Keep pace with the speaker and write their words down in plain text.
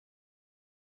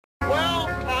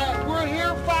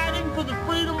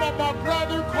my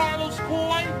brother Carlos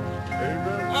Coy.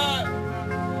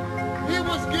 He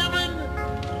was given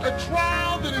a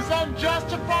trial that is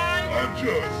unjustified.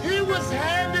 He was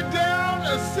handed down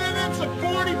a sentence of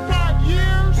 45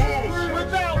 years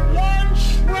without one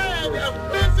shred of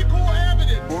physical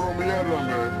evidence.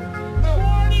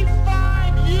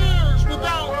 45 years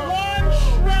without one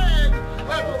shred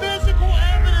of physical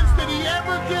evidence that he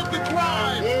ever did the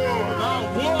crime. My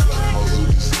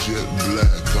hood is jet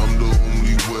black, I'm the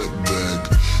only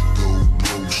wetback. Go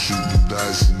broke, shooting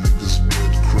dice and niggas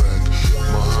butt crack.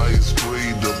 My highest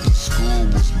grade up in school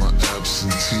was my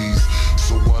absentees,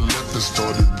 so I left and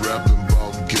started rapping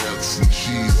about gats and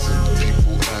cheese. And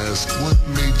people ask, what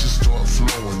made you start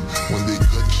flowing? When they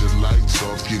cut your lights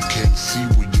off, you can't see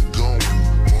where you're going.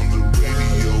 On the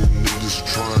radio, niggas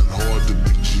trying hard to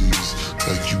be G's,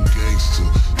 like you gangster,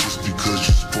 just because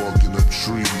you're sparking up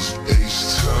trees.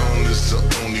 H-Town is the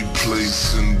only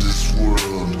place in this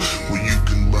world where you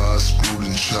can buy a screwed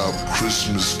and chopped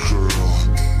Christmas curl.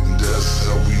 And that's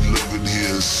how we live it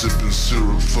here, sipping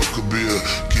syrup, fuck a beer,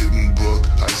 getting buck,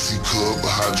 icy cup,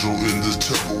 hydro in the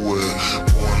Tupperware.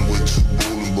 Born with 2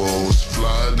 bowling balls,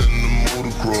 flying in the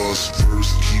motocross.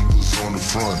 First key was on the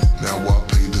front, now I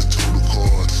pay the total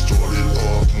cost. Started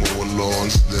off mowing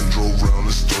lawns, then drove around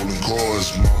in stolen cars.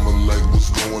 Mama like, what's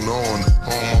going on?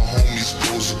 All my homies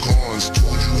pros and cons.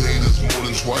 Told you haters more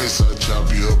than twice, I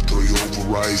chop you up, throw you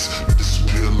over ice.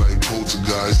 Disappear like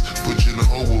poltergeist, put you in a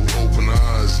hole with open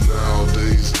eyes.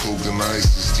 Nowadays, coke and ice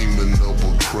is steaming up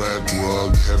a crack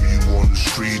rug. Have you on the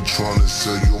street trying to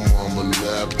sell your mama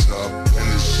laptop? And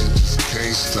this shit just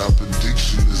can't stop.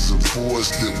 Addiction is a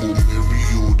force that will marry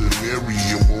you to marry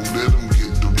you, won't let them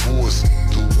get divorced.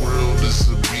 The world is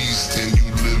a beast and you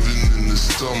living in the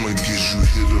stomach as you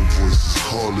hear the voices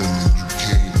calling and you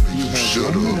can't make you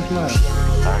shut up.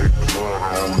 I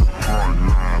blood on the front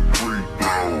line, free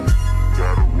throw.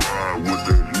 Gotta ride with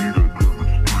that heater till the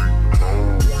street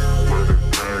cold. Let that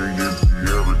thing empty,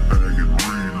 everything is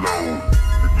reload.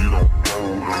 If you don't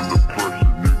fold under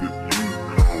pressure, nigga, cheat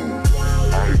code.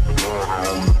 I blood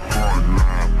on the front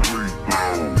line, free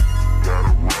throw.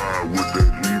 Gotta ride with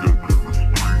that heater till the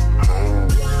street cold.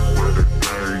 Let that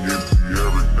thing empty,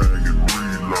 everything is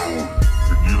reload.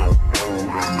 If you don't fold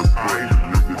under pressure,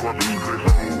 nigga, cheat code.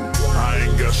 I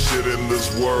ain't got shit in this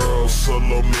world,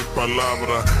 solo mi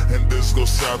palabra. And this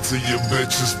goes out to you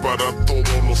bitches, para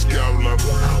todos los que hablan.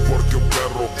 Porque un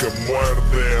perro que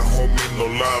muerde, homie, no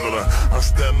ladra. I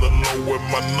stand alone with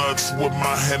my nuts, with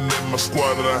my hand in my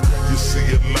squadra. You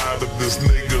see a lot of these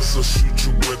niggas will shoot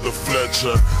you with a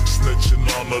fletcher, snitching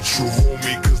on a true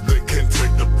homie cause they can't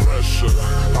take the pressure.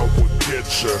 I would get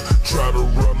ya, try to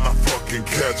run, I fucking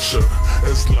catch ya.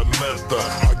 Es la neta,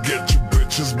 I get you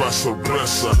bitches by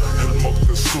sorpresa. El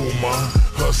Moctezuma,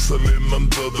 hustling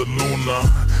under the luna.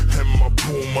 En my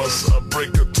pumas, I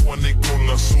break a 20 con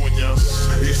las uñas.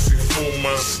 Y si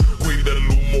fumas, cuida el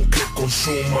humo que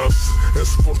consumas. Es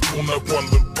fortuna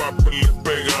cuando el papel le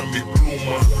pega a mi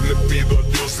pluma. Le pido a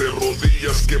Dios de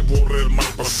rodillas que borre el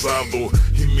mal pasado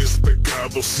y mis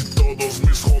pecados y todos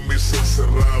mis homies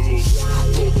encerrados.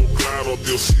 Todo claro,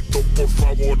 Diosito, por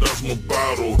favor hazme un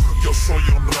paro. Yo soy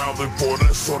honrado y por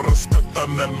eso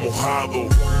respetan el mojado.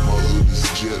 My hood is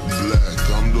jet black,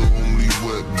 I'm the only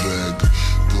wetback.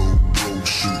 Go broke,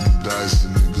 shooting dice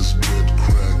and niggas butt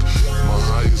crack. My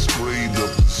highest grade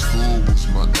up in school was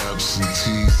my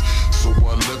absentees, so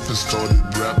I left and started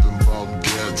rapping about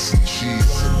gats and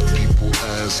cheese. And people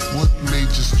ask, what made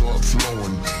you start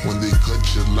flowing? When they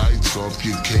cut your lights off,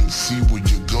 you can't see where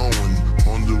you're going.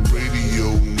 On the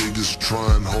radio, niggas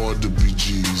trying hard to be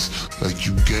G's, like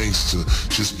you gangster,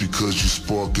 just because you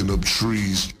sparking up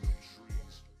trees.